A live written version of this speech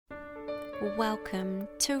Welcome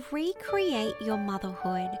to Recreate Your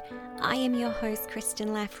Motherhood. I am your host, Kristen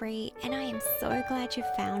Laffrey, and I am so glad you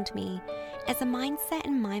found me. As a mindset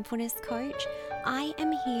and mindfulness coach, I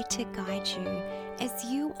am here to guide you as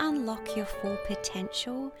you unlock your full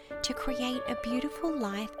potential to create a beautiful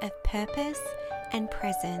life of purpose and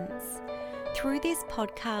presence. Through this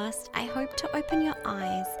podcast, I hope to open your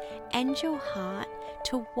eyes and your heart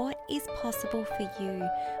to what is possible for you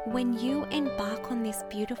when you embark on this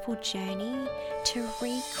beautiful journey to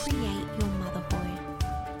recreate your motherhood.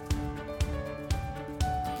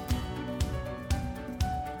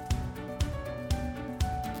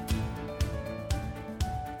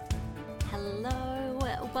 Hello,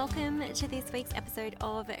 welcome to this week's episode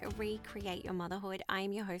of Recreate Your Motherhood. I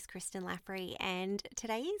am your host, Kristen Laffrey, and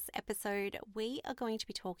today's episode we are going to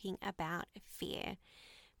be talking about fear.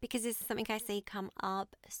 Because this is something I see come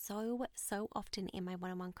up so often in my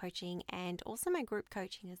one-on-one coaching and also my group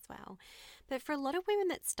coaching as well. But for a lot of women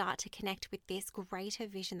that start to connect with this greater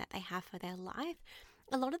vision that they have for their life,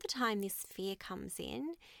 a lot of the time this fear comes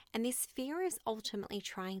in, and this fear is ultimately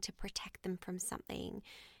trying to protect them from something.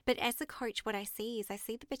 But as a coach, what I see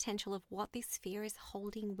the potential of what this fear is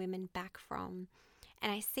holding women back from.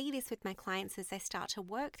 And I see this with my clients as they start to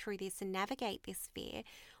work through this and navigate this fear.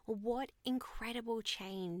 What incredible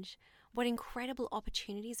change, what incredible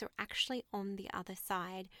opportunities are actually on the other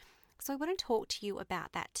side. So I want to talk to you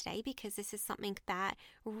about that today because this is something that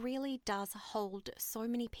really does hold so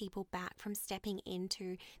many people back from stepping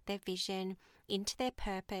into their vision, into their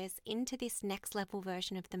purpose, into this next level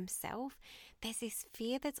version of themselves. There's this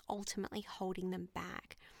fear that's ultimately holding them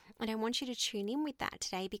back. And I want you to tune in with that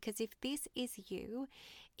today because if this is you,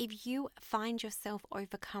 if you find yourself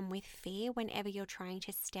overcome with fear whenever you're trying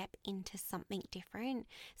to step into something different,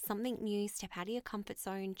 something new, step out of your comfort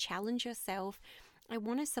zone, challenge yourself, I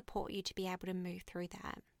want to support you to be able to move through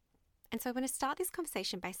that. And so I want to start this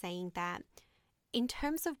conversation by saying that in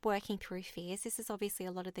terms of working through fears, this is obviously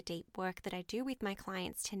a lot of the deep work that I do with my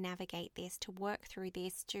clients to navigate this, to work through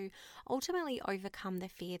this, to ultimately overcome the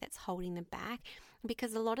fear that's holding them back.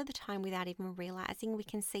 Because a lot of the time, without even realizing, we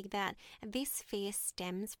can see that this fear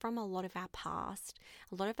stems from a lot of our past,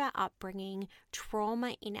 a lot of our upbringing,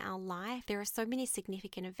 trauma in our life. There are so many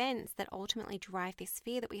significant events that ultimately drive this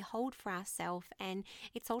fear that we hold for ourselves, and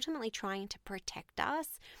it's ultimately trying to protect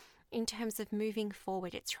us. In terms of moving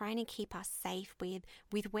forward, it's trying to keep us safe with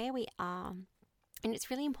where we are. And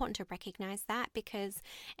it's really important to recognize that because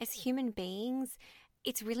as human beings,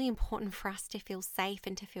 it's really important for us to feel safe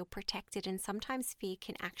and to feel protected. And sometimes fear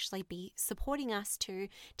can actually be supporting us to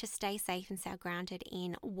stay safe and stay grounded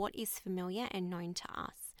in what is familiar and known to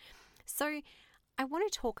us. So I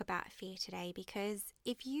want to talk about fear today because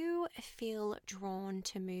if you feel drawn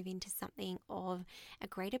to move into something of a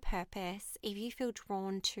greater purpose, if you feel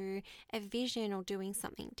drawn to a vision or doing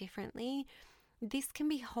something differently, this can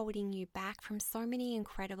be holding you back from so many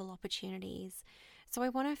incredible opportunities. So I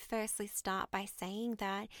want to firstly start by saying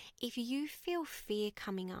that if you feel fear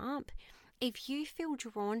coming up, if you feel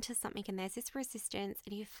drawn to something and there's this resistance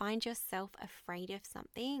and you find yourself afraid of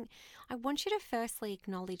something, I want you to firstly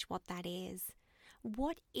acknowledge what that is.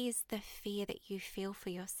 What is the fear that you feel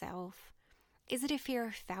for yourself? Is it a fear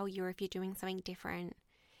of failure if you're doing something different?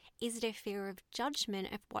 Is it a fear of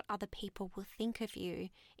judgment of what other people will think of you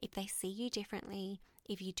if they see you differently,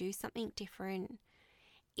 if you do something different?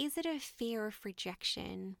 Is it a fear of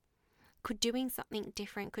rejection? Could doing something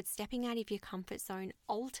different, could stepping out of your comfort zone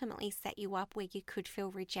ultimately set you up where you could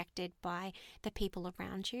feel rejected by the people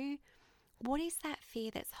around you? What is that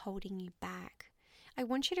fear that's holding you back? I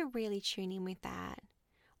want you to really tune in with that.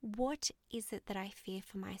 What is it that I fear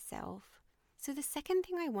for myself? So the second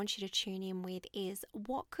thing I want you to tune in with is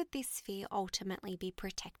what could this fear ultimately be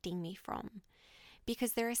protecting me from?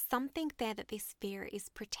 Because there is something there that this fear is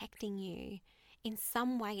protecting you. In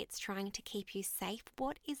some way it's trying to keep you safe.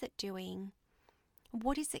 What is it doing?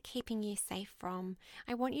 What is it keeping you safe from?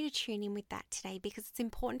 I want you to tune in with that today because it's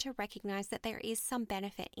important to recognize that there is some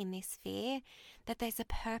benefit in this fear, that there's a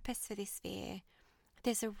purpose for this fear.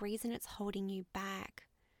 There's a reason it's holding you back.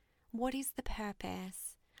 What is the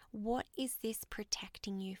purpose? What is this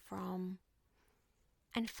protecting you from?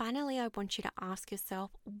 And finally, I want you to ask yourself,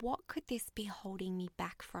 what could this be holding me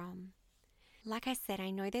back from? Like I said, I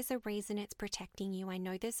know there's a reason it's protecting you. I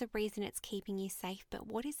know there's a reason it's keeping you safe, but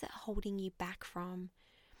what is it holding you back from?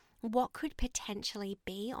 What could potentially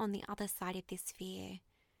be on the other side of this fear?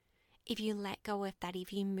 If you let go of that,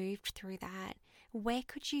 if you moved through that, where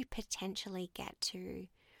could you potentially get to?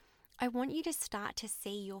 I want you to start to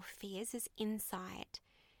see your fears as insight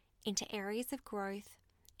into areas of growth,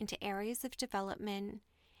 into areas of development,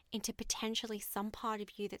 into potentially some part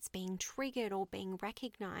of you that's being triggered or being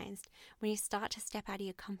recognized when you start to step out of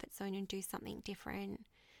your comfort zone and do something different.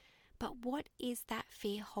 But what is that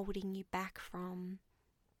fear holding you back from?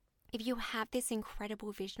 If you have this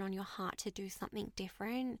incredible vision on your heart to do something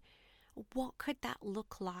different, what could that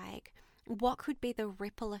look like? What could be the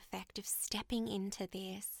ripple effect of stepping into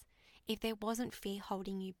this if there wasn't fear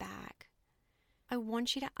holding you back? I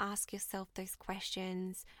want you to ask yourself those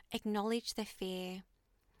questions, acknowledge the fear,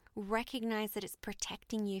 recognize that it's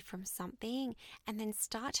protecting you from something, and then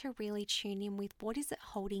start to really tune in with what is it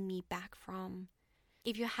holding me back from.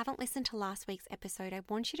 If you haven't listened to last week's episode, I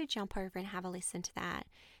want you to jump over and have a listen to that.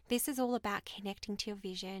 This is all about connecting to your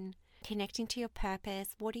vision, connecting to your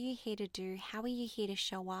purpose. What are you here to do? How are you here to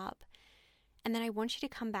show up? And then I want you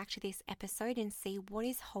to come back to this episode and see what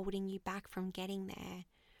is holding you back from getting there.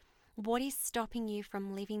 What is stopping you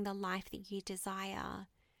from living the life that you desire?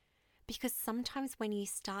 Because sometimes when you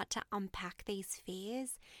start to unpack these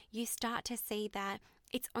fears, you start to see that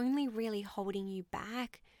it's only really holding you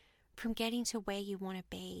back from getting to where you want to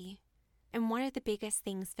be. And one of the biggest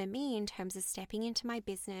things for me in terms of stepping into my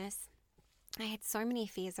business, I had so many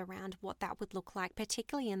fears around what that would look like,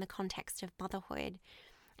 particularly in the context of motherhood.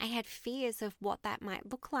 I had fears of what that might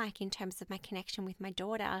look like in terms of my connection with my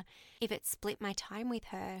daughter, if it split my time with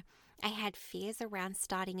her. I had fears around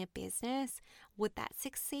starting a business. Would that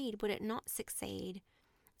succeed? Would it not succeed?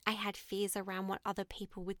 I had fears around what other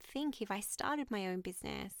people would think if I started my own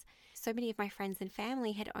business. So many of my friends and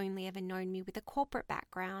family had only ever known me with a corporate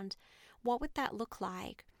background. What would that look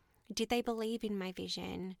like? Did they believe in my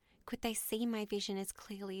vision? Could they see my vision as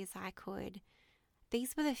clearly as I could?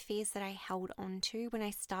 These were the fears that I held on to when I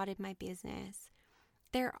started my business.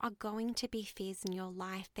 There are going to be fears in your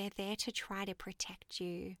life. They're there to try to protect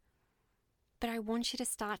you. But I want you to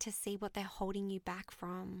start to see what they're holding you back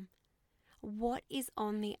from. What is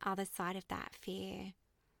on the other side of that fear?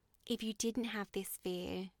 If you didn't have this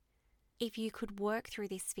fear, if you could work through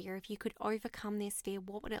this fear, if you could overcome this fear,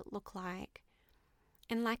 what would it look like?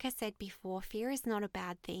 And like I said before, fear is not a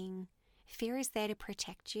bad thing. Fear is there to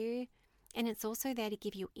protect you, and it's also there to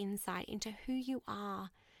give you insight into who you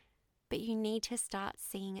are. But you need to start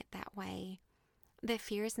seeing it that way. That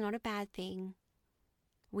fear is not a bad thing.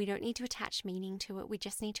 We don't need to attach meaning to it. We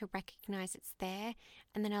just need to recognize it's there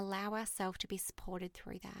and then allow ourselves to be supported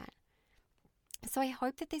through that. So I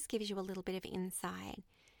hope that this gives you a little bit of insight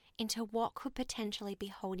into what could potentially be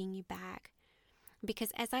holding you back.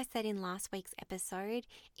 Because as I said in last week's episode,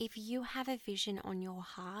 if you have a vision on your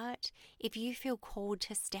heart, if you feel called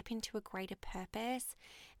to step into a greater purpose,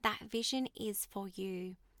 that vision is for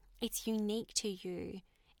you. It's unique to you.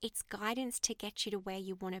 It's guidance to get you to where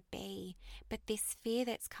you want to be. But this fear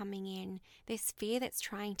that's coming in, this fear that's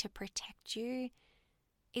trying to protect you,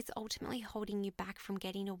 is ultimately holding you back from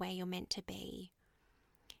getting to where you're meant to be.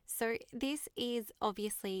 So this is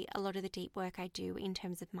obviously a lot of the deep work I do in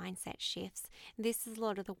terms of mindset shifts. This is a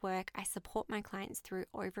lot of the work I support my clients through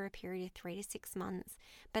over a period of 3 to 6 months.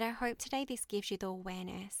 But I hope today this gives you the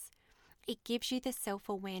awareness. It gives you the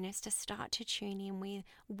self-awareness to start to tune in with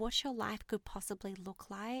what your life could possibly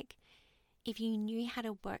look like if you knew how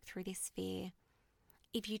to work through this fear.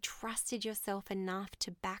 If you trusted yourself enough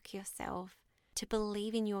to back yourself, to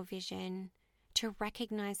believe in your vision, to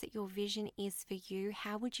recognize that your vision is for you,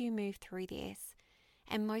 how would you move through this?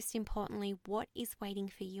 And most importantly, what is waiting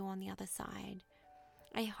for you on the other side?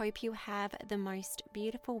 I hope you have the most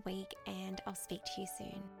beautiful week, and I'll speak to you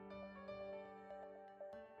soon.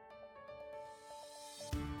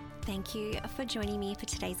 Thank you for joining me for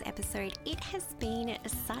today's episode. It has been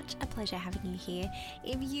such a pleasure having you here.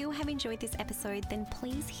 If you have enjoyed this episode, then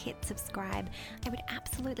please hit subscribe. I would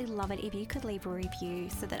absolutely love it if you could leave a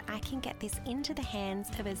review so that I can get this into the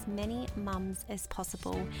hands of as many mums as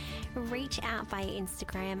possible. Reach out via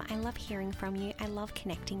Instagram. I love hearing from you. I love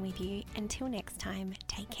connecting with you. Until next time,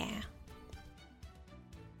 take care.